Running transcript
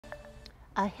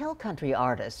A hill country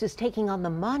artist is taking on the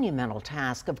monumental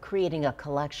task of creating a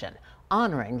collection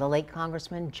honoring the late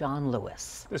Congressman John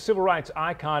Lewis. The civil rights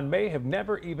icon may have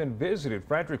never even visited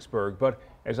Fredericksburg, but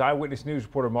as Eyewitness News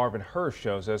reporter Marvin Hirsch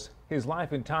shows us, his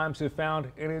life and times have found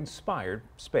an inspired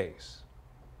space.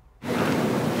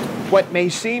 What may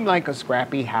seem like a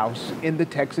scrappy house in the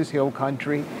Texas Hill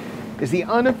Country is the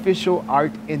unofficial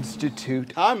art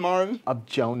institute Hi, Marvin. of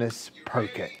Jonas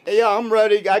Perkins. Yeah, I'm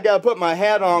ready. I gotta put my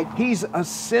hat on. He's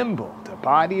assembled a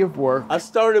body of work I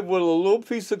started with a little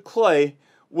piece of clay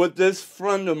with this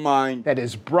friend of mine. that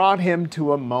has brought him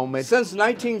to a moment Since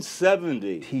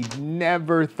 1970. he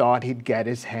never thought he'd get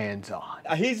his hands on.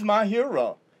 He's my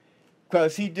hero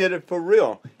because he did it for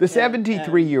real. The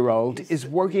 73-year-old is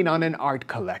working on an art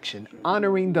collection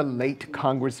honoring the late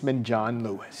Congressman John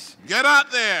Lewis. Get out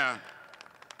there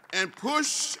and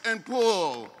push and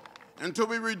pull until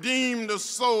we redeem the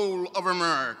soul of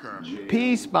America.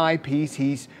 Piece by piece,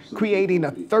 he's creating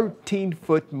a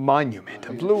 13-foot monument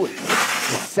of Lewis.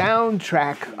 The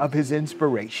soundtrack of his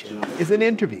inspiration is an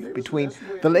interview between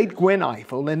the late Gwen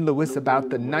Ifill and Lewis about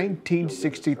the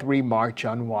 1963 March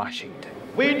on Washington.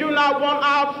 We do not want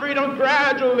our freedom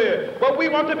gradually, but we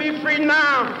want to be free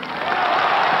now.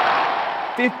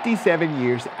 57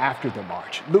 years after the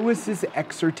march, Lewis's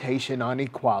exhortation on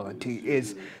equality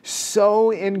is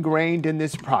so ingrained in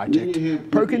this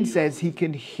project, Perkins says he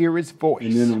can hear his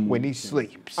voice when he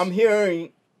sleeps. I'm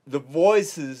hearing the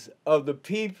voices of the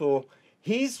people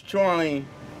he's trying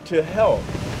to help.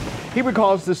 He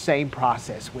recalls the same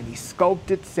process when he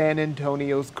sculpted San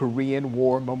Antonio's Korean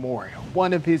War Memorial,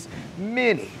 one of his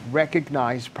many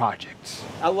recognized projects.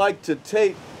 I like to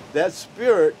take that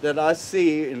spirit that I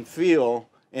see and feel,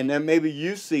 and then maybe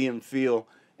you see and feel,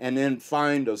 and then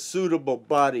find a suitable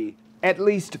body. At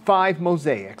least 5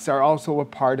 mosaics are also a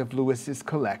part of Lewis's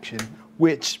collection,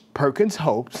 which Perkins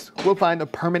hopes will find a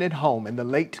permanent home in the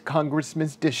late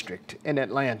Congressman's district in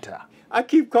Atlanta. I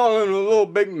keep calling him a little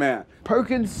big man.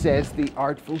 Perkins says the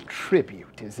artful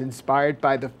tribute is inspired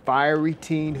by the fiery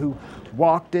teen who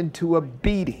walked into a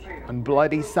beating on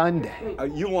Bloody Sunday.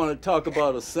 You want to talk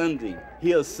about ascending.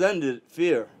 He ascended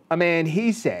fear. A man,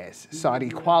 he says, sought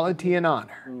equality and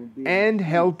honor and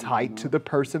held tight to the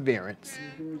perseverance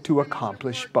to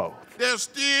accomplish both. There's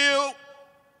still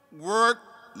work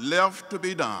left to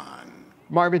be done.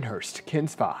 Marvin Hirsch,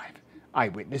 KENS 5,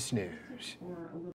 Eyewitness News.